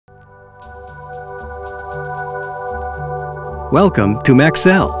Welcome to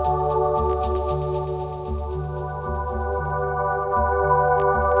Maxell.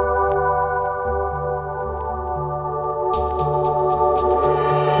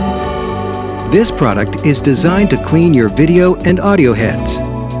 This product is designed to clean your video and audio heads.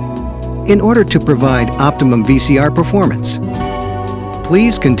 In order to provide optimum VCR performance,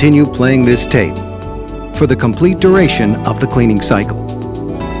 please continue playing this tape for the complete duration of the cleaning cycle.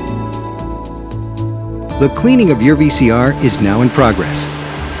 The cleaning of your VCR is now in progress.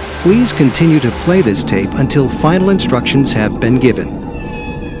 Please continue to play this tape until final instructions have been given.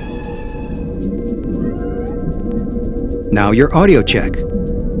 Now your audio check.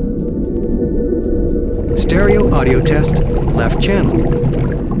 Stereo audio test, left channel.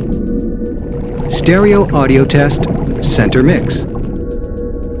 Stereo audio test, center mix.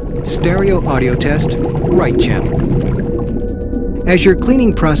 Stereo audio test, right channel. As your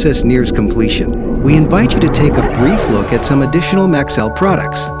cleaning process nears completion, we invite you to take a brief look at some additional Maxell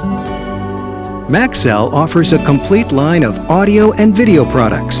products. Maxell offers a complete line of audio and video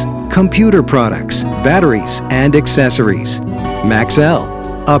products, computer products, batteries, and accessories. Maxell,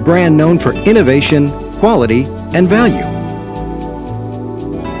 a brand known for innovation, quality, and value.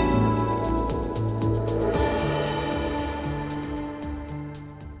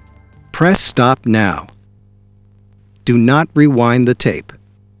 Press stop now. Do not rewind the tape.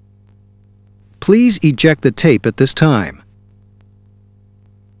 Please eject the tape at this time.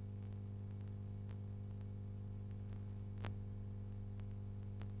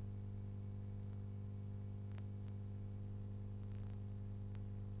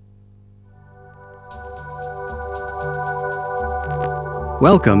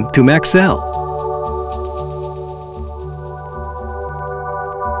 Welcome to Maxell.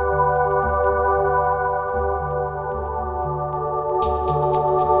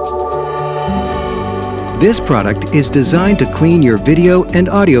 This product is designed to clean your video and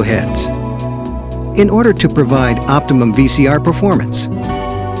audio heads. In order to provide optimum VCR performance,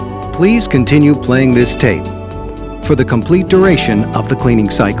 please continue playing this tape for the complete duration of the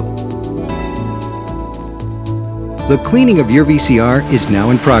cleaning cycle. The cleaning of your VCR is now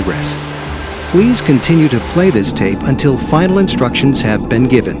in progress. Please continue to play this tape until final instructions have been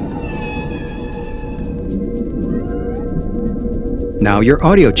given. Now your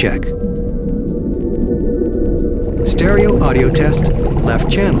audio check. Stereo audio test, left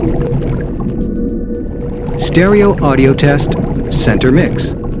channel. Stereo audio test, center mix.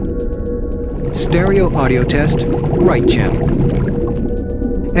 Stereo audio test, right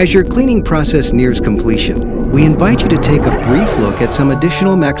channel. As your cleaning process nears completion, we invite you to take a brief look at some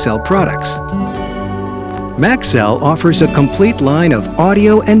additional Maxell products. Maxell offers a complete line of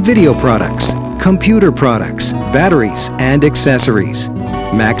audio and video products, computer products, batteries, and accessories.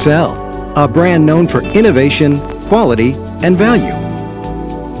 Maxell, a brand known for innovation, quality, and value.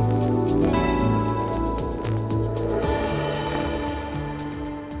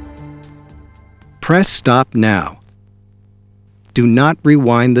 Press stop now. Do not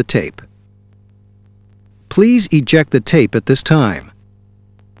rewind the tape. Please eject the tape at this time.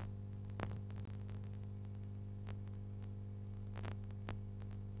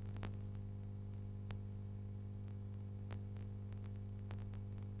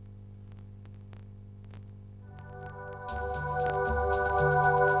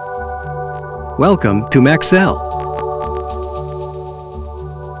 Welcome to Maxell.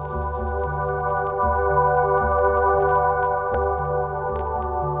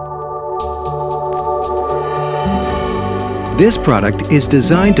 This product is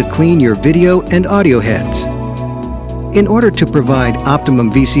designed to clean your video and audio heads. In order to provide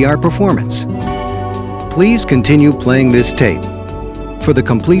optimum VCR performance, please continue playing this tape for the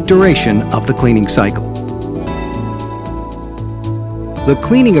complete duration of the cleaning cycle. The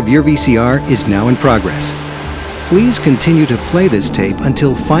cleaning of your VCR is now in progress. Please continue to play this tape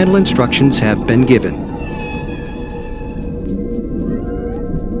until final instructions have been given.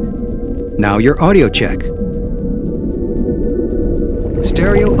 Now your audio check.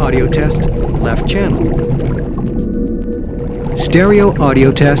 Stereo audio test, left channel. Stereo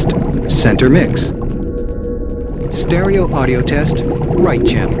audio test, center mix. Stereo audio test, right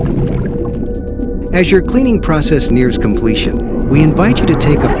channel. As your cleaning process nears completion, we invite you to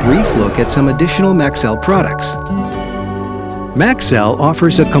take a brief look at some additional Maxell products. Maxell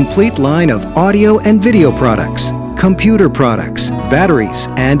offers a complete line of audio and video products, computer products, batteries,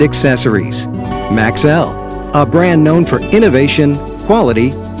 and accessories. Maxell, a brand known for innovation,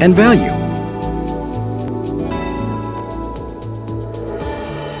 quality, and value.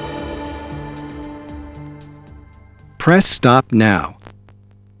 Press stop now.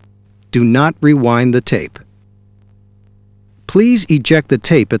 Do not rewind the tape. Please eject the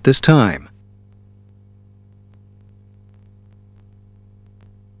tape at this time.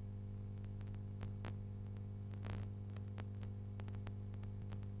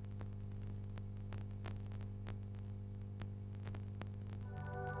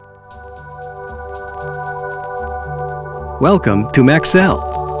 Welcome to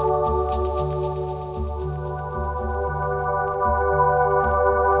Maxell.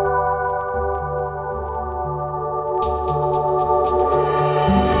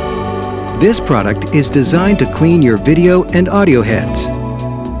 This product is designed to clean your video and audio heads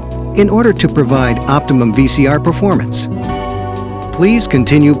in order to provide optimum VCR performance. Please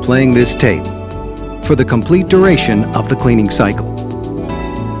continue playing this tape for the complete duration of the cleaning cycle.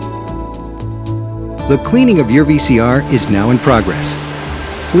 The cleaning of your VCR is now in progress.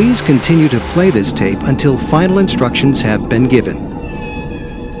 Please continue to play this tape until final instructions have been given.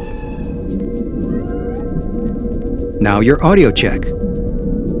 Now your audio check.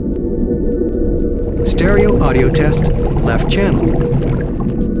 Stereo audio test, left channel.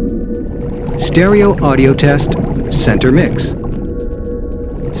 Stereo audio test, center mix.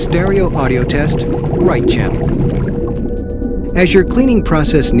 Stereo audio test, right channel. As your cleaning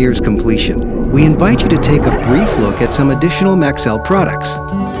process nears completion, we invite you to take a brief look at some additional Maxell products.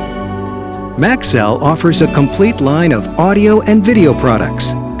 Maxell offers a complete line of audio and video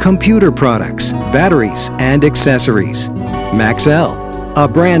products, computer products, batteries, and accessories. Maxell, a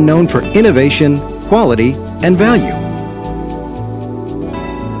brand known for innovation, quality, and value.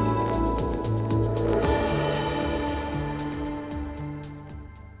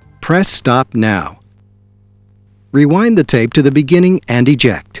 Press stop now. Rewind the tape to the beginning and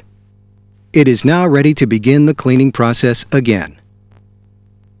eject. It is now ready to begin the cleaning process again.